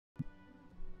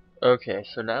Okay,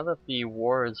 so now that the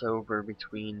war is over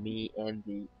between me and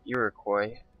the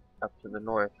Iroquois up to the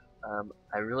north,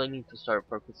 I really need to start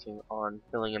focusing on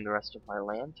filling in the rest of my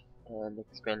land and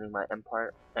expanding my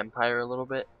empire a little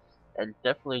bit, and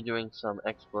definitely doing some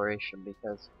exploration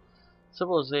because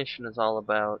civilization is all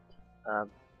about um,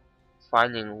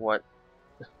 finding what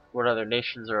other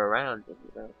nations are around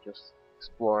and just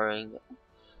exploring,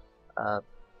 uh,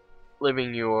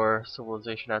 living your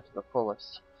civilization out to the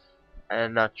fullest.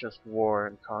 And not just war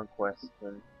and conquest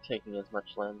and taking as much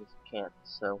land as you can.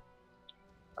 So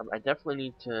I definitely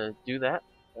need to do that,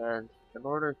 and in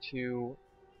order to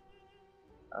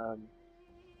um,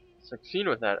 succeed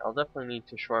with that, I'll definitely need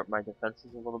to shore up my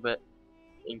defenses a little bit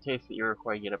in case the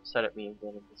Iroquois get upset at me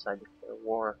again and decide to declare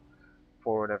war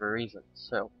for whatever reason.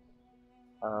 So,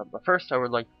 but first I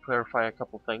would like to clarify a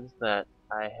couple things that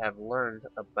I have learned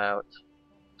about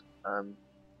um,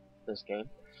 this game.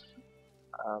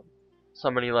 Um,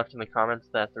 Somebody left in the comments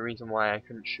that the reason why I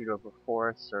couldn't shoot over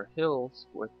forests or hills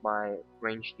with my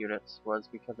ranged units was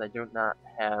because I do not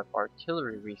have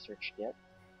artillery researched yet.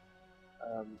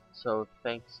 So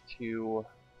thanks to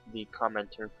the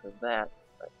commenter for that.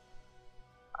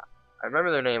 I remember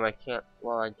their name,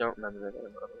 well, I don't remember their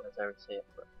name, otherwise I would say it,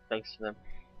 but thanks to them.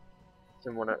 It's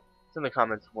in the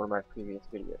comments of one of my previous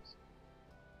videos.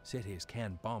 Cities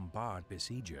can bombard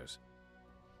besiegers.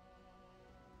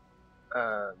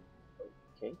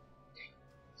 Okay.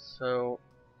 So,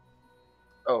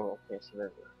 oh, okay, so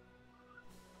there's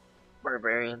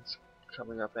barbarians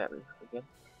coming up at me again.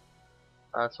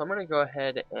 So I'm going to go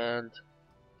ahead and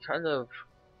kind of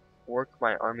work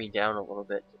my army down a little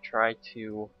bit to try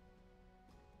to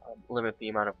limit the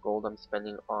amount of gold I'm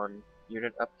spending on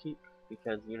unit upkeep,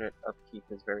 because unit upkeep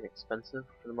is very expensive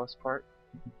for the most part.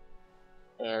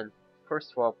 And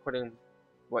first of all, putting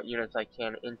what units I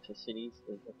can into cities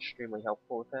is extremely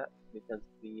helpful with that, because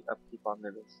the upkeep on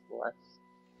them is less,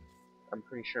 I'm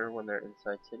pretty sure, when they're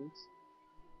inside cities.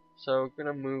 So I'm going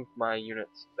to move my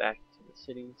units back to the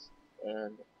cities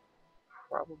and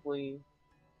probably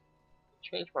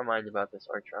change my mind about this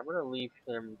archer. I'm going to leave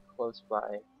him close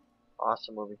by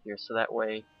Awesome over here, so that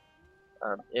way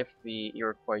if the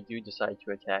Iroquois do decide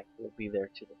to attack, he'll be there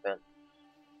to defend.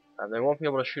 They won't be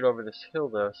able to shoot over this hill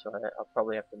though, so I'll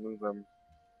probably have to move them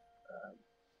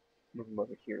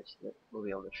over here so that we'll be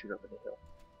able to shoot over the hill.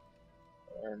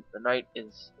 And the knight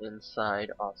is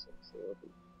inside Awesome, so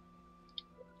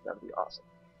that'll be awesome.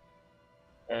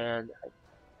 And I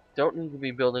don't need to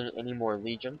be building any more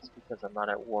legions because I'm not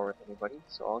at war with anybody,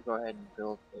 so I'll go ahead and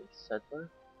build a settler.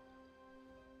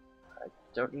 I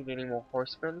don't need any more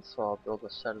horsemen, so I'll build a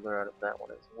settler out of that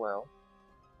one as well.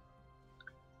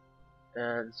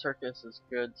 And circus is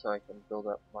good, so I can build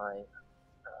up my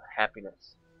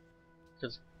happiness.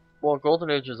 Because, well,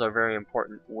 golden ages are very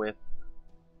important with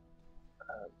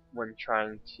when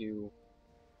trying to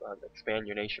expand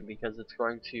your nation, because it's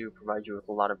going to provide you with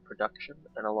a lot of production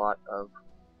and a lot of,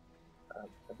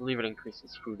 I believe it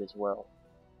increases food as well.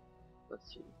 Let's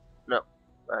see. No,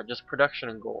 just production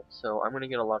and gold. So I'm going to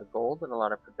get a lot of gold and a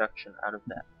lot of production out of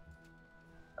that.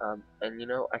 And you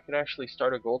know, I could actually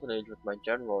start a golden age with my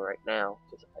general right now,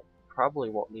 because I probably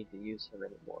won't need to use him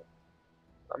anymore.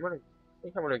 I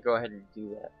think I'm gonna go ahead and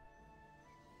do that.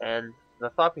 And the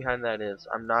thought behind that is,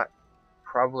 I'm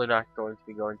probably not going to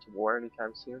be going to war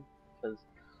anytime soon, because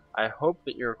I hope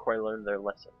that Iroquois learned their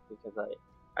lesson, because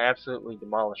I absolutely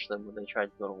demolished them when they tried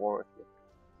to go to war with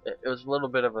me. It was a little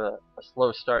bit of a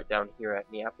slow start down here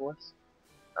at Neapolis,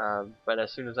 but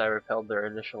as soon as I repelled their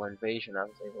initial invasion, I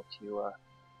was able to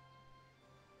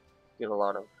get a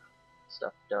lot of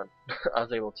stuff done. I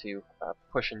was able to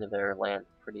push into their land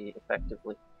pretty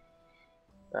effectively.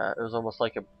 It was almost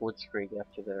like a blitzkrieg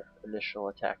after their initial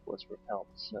attack was repelled.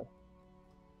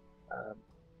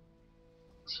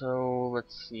 So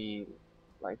let's see,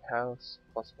 lighthouse,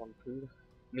 +1 food.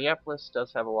 Neapolis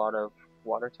does have a lot of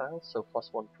water tiles, so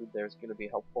 +1 food there is going to be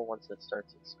helpful once it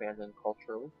starts expanding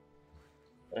culturally.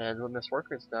 And when this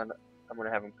worker is done, I'm going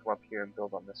to have him come up here and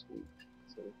build on this wheat,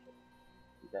 so we can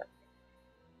do that.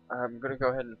 I'm going to go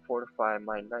ahead and fortify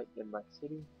my knight in my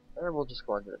city, and we'll just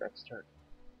go on to the next turn.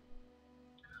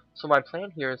 So my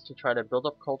plan here is to try to build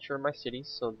up culture in my cities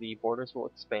so the borders will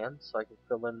expand, so I can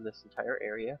fill in this entire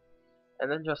area, and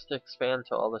then just expand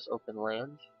to all this open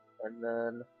land, and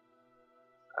then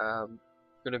I'm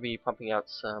going to be pumping out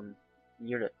some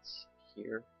units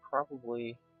here.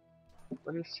 Probably,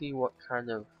 let me see what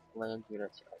kind of land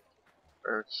units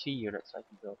or sea units I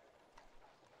can build.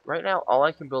 Right now, all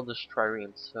I can build is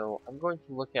triremes, so I'm going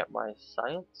to look at my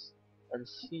science and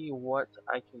see what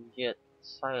I can get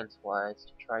science-wise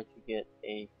to try to get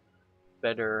a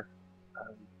better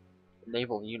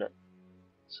naval unit.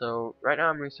 So right now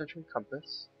I'm researching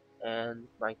compass, and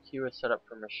my queue is set up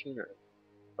for machinery.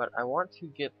 But I want to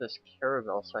get this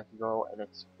caravel so I can go and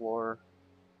explore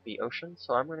the ocean.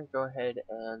 So I'm going to go ahead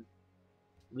and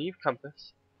leave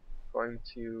compass, going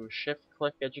to shift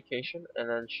click education, and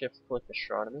then shift click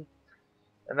astronomy.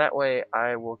 And that way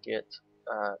I will get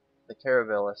the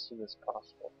caravel as soon as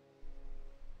possible.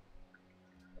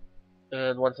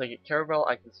 And once I get caravel,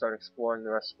 I can start exploring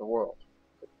the rest of the world.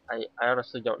 I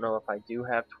honestly don't know if I do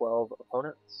have 12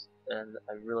 opponents, and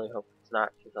I really hope it's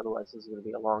not, because otherwise this is going to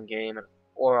be a long game,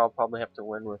 or I'll probably have to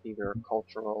win with either a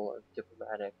cultural or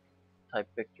diplomatic type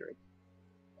victory.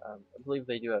 I believe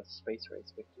they do have space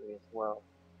race victory as well.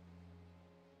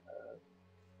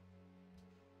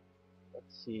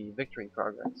 Let's see, victory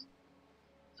progress.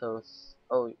 So,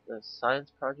 oh, the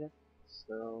science project.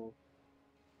 So,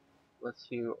 let's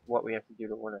see what we have to do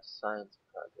to win a science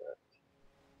project.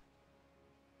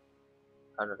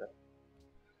 I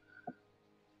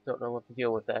don't know what the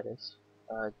deal with that is.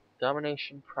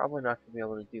 Domination, probably not going to be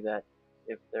able to do that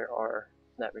if there are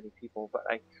that many people, but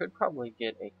I could probably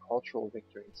get a cultural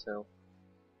victory, so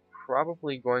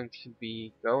probably going to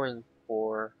be going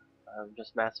for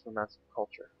just massive amounts of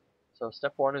culture. So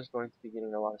step one is going to be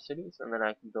getting a lot of cities, and then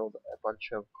I can build a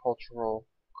bunch of culture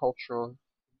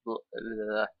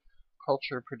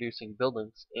producing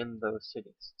buildings in those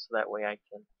cities, so that way I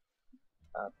can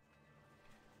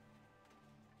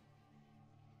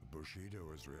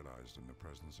Bushido is realized in the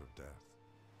presence of death.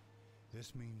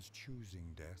 This means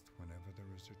choosing death whenever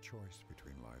there is a choice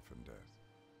between life and death.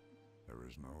 There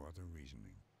is no other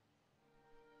reasoning.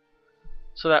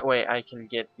 so that way I can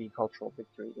get the cultural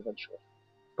victory eventually.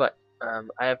 But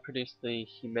I have produced the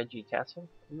Himeji Castle.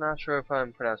 I'm not sure if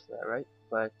I'm pronouncing that right,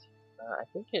 but I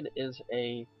think it is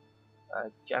a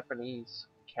Japanese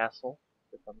castle,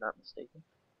 if I'm not mistaken.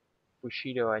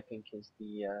 Bushido, I think, is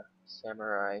the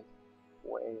samurai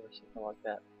way or something like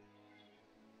that.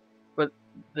 But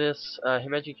this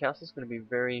Himeji Castle is going to be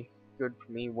very good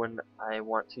for me when I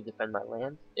want to defend my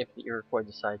land. If the Iroquois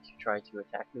decide to try to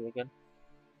attack me again,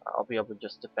 I'll be able to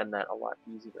just defend that a lot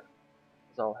easier,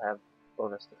 because I'll have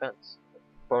bonus defense,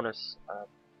 bonus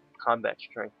combat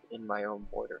strength in my own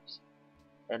borders.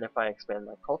 And if I expand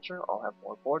my culture, I'll have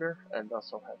more border and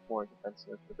also have more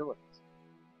defensive abilities.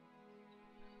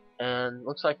 And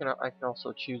looks like I can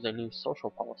also choose a new social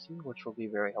policy, which will be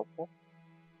very helpful.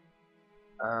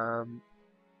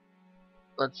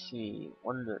 Let's see,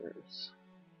 wonders.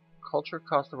 Culture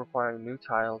cost of acquiring new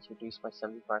tiles reduced by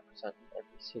 75% in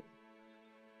every city.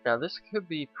 Now this could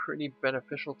be pretty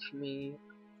beneficial to me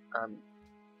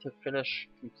to finish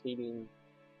completing,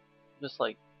 just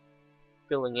like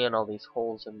filling in all these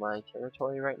holes in my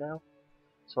territory right now.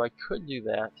 So I could do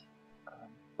that,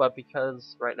 but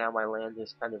because right now my land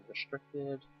is kind of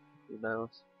restricted, who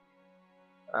knows.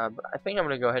 But I think I'm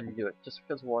going to go ahead and do it, just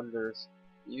because wonders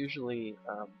usually,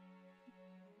 I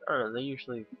don't know, they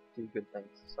usually do good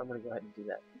things, so I'm going to go ahead and do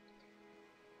that.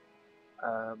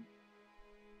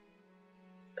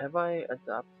 Have I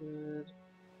adopted...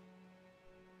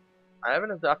 I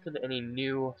haven't adopted any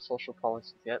new social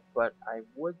policies yet, but I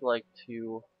would like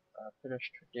to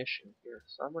finish tradition here.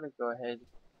 So I'm going to go ahead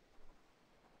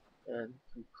and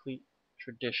complete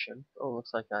tradition. Oh,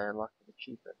 looks like I unlocked an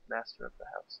achievement, Master of the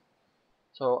House.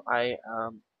 So I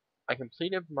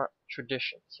completed my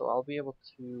tradition, so I'll be able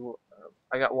to...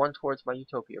 I got 1 towards my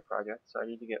Utopia project, so I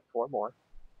need to get 4 more.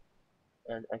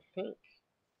 And I think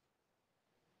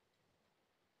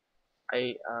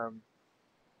I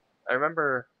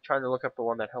remember trying to look up the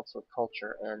one that helps with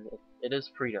culture, and it is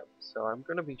freedom. So I'm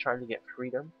going to be trying to get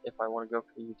freedom if I want to go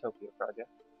for the Utopia project.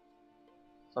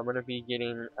 So I'm going to be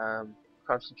getting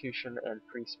constitution and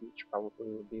free speech probably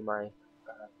would be my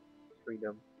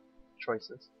freedom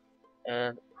choices.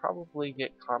 And probably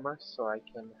get commerce so I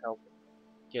can help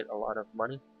get a lot of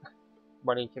money.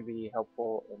 Money can be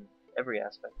helpful in every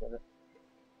aspect of it.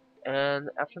 And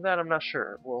after that, I'm not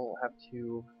sure. We'll have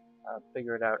to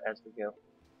figure it out as we go.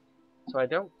 So I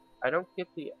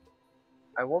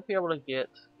won't be able to get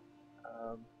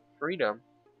freedom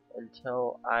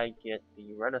until I get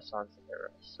the Renaissance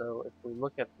era. So if we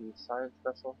look at the science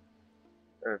vessel,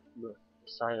 or the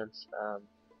science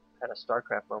kind of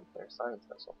StarCraft moment there, science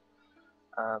vessel.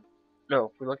 No,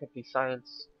 if we look at the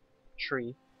science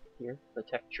tree here, the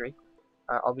tech tree,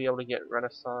 I'll be able to get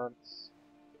Renaissance.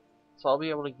 So I'll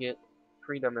be able to get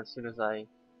freedom as soon as I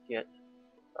get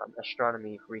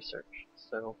astronomy research.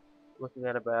 So looking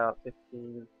at about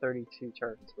 32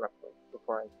 turns roughly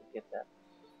before I can get that.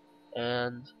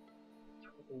 And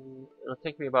it'll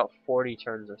take me about 40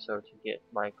 turns or so to get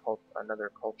my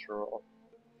another cultural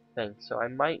thing. So I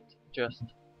might just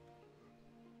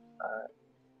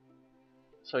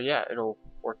So yeah, it'll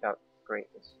work out great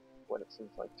is what it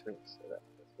seems like to me. So that's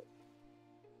good.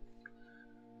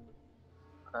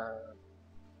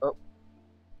 Oh,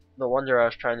 the wonder I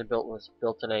was trying to build was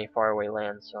built in a faraway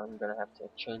land, so I'm gonna have to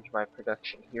change my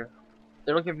production here.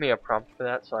 It'll give me a prompt for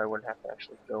that, so I wouldn't have to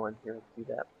actually go in here and do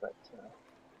that, but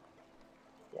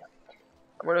yeah.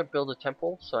 I'm gonna build a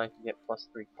temple so I can get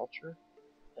 +3 culture,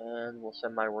 and we'll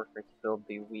send my worker to build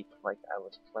the wheat like I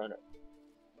was planning.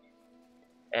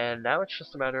 And now it's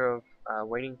just a matter of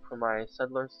waiting for my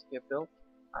settlers to get built.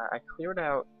 I cleared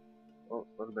out, oh,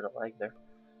 a little bit of lag there.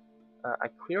 I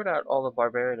cleared out all the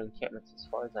barbarian encampments as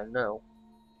far as I know.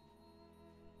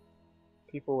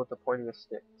 People with the pointiest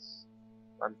sticks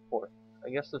on 4th. I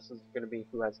guess this is going to be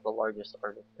who has the largest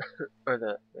army, or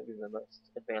maybe the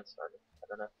most advanced army. I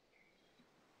don't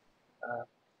know.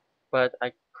 But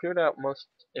I cleared out most,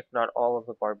 if not all, of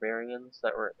the barbarians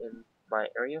that were in my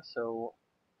area, so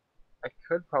I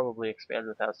could probably expand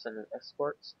without sending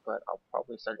escorts, but I'll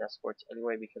probably send escorts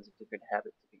anyway because it's a good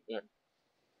habit to be in.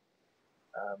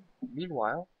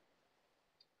 Meanwhile,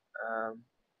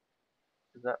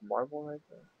 is that marble right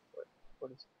there?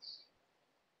 What is this?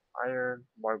 Iron,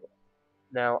 marble.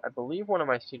 Now, I believe one of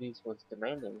my cities was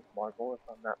demanding marble, if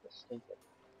I'm not mistaken.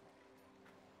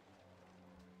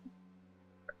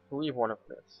 I believe one of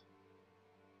them is.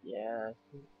 Yeah, I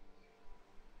think.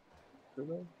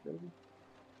 Kumo, maybe?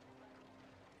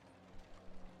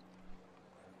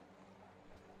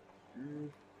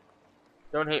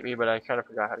 Don't hate me, but I kind of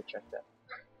forgot how to check that.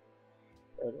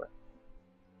 Anyway.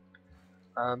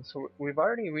 So we've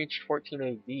already reached 14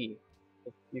 AD.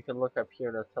 If you can look up here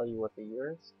and it'll tell you what the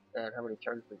year is and how many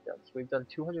turns we've done. So we've done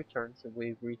 200 turns and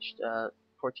we've reached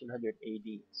 1400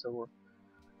 AD. So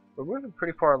we're moving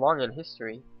pretty far along in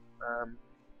history.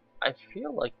 I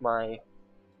feel like my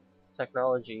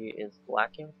technology is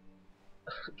lacking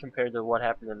compared to what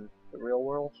happened in the real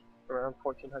world around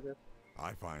 1400.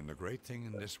 I find the great thing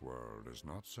in this world is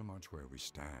not so much where we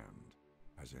stand,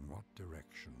 as in what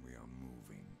direction we are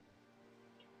moving.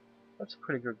 That's a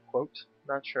pretty good quote.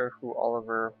 Not sure who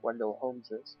Oliver Wendell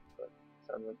Holmes is, but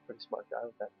sounds like a pretty smart guy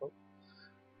with that quote.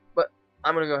 But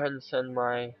I'm gonna go ahead and send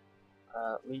my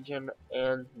legion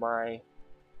and my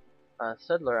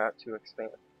settler out to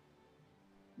expand.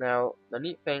 Now, the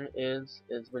neat thing is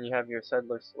when you have your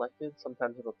settler selected,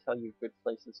 sometimes it'll tell you good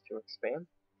places to expand.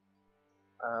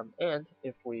 And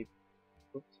if we,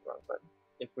 oops, wrong button.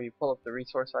 If we pull up the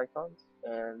resource icons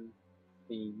and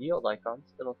the yield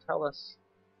icons, it'll tell us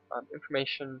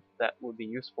information that would be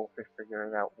useful for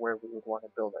figuring out where we would want to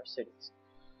build our cities.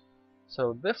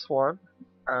 So this one,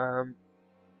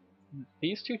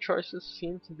 these two choices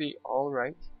seem to be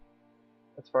alright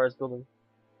as far as building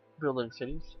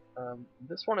cities.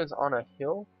 This one is on a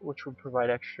hill, which would provide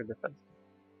extra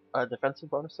defensive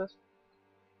bonuses.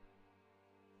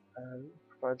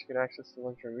 Provides good access to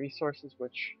luxury resources,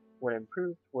 which, when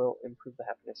improved, will improve the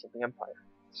happiness of the empire.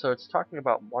 So it's talking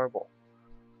about marble.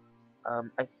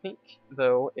 I think,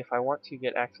 though, if I want to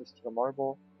get access to the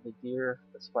marble, the deer,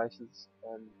 the spices,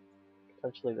 and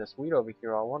potentially this wheat over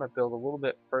here, I want to build a little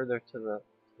bit further to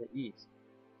the east.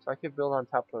 So I could build on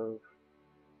top of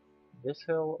this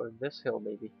hill or this hill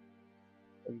maybe,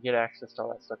 and get access to all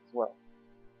that stuff as well.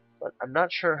 But I'm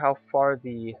not sure how far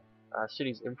the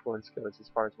city's influence goes as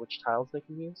far as which tiles they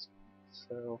can use.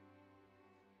 So,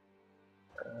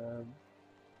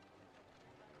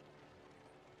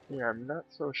 yeah, I'm not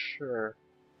so sure.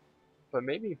 But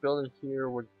maybe building here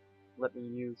would let me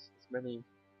use as many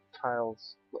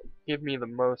tiles, give me the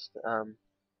most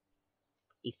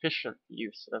efficient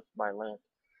use of my land.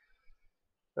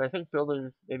 But I think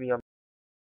building maybe on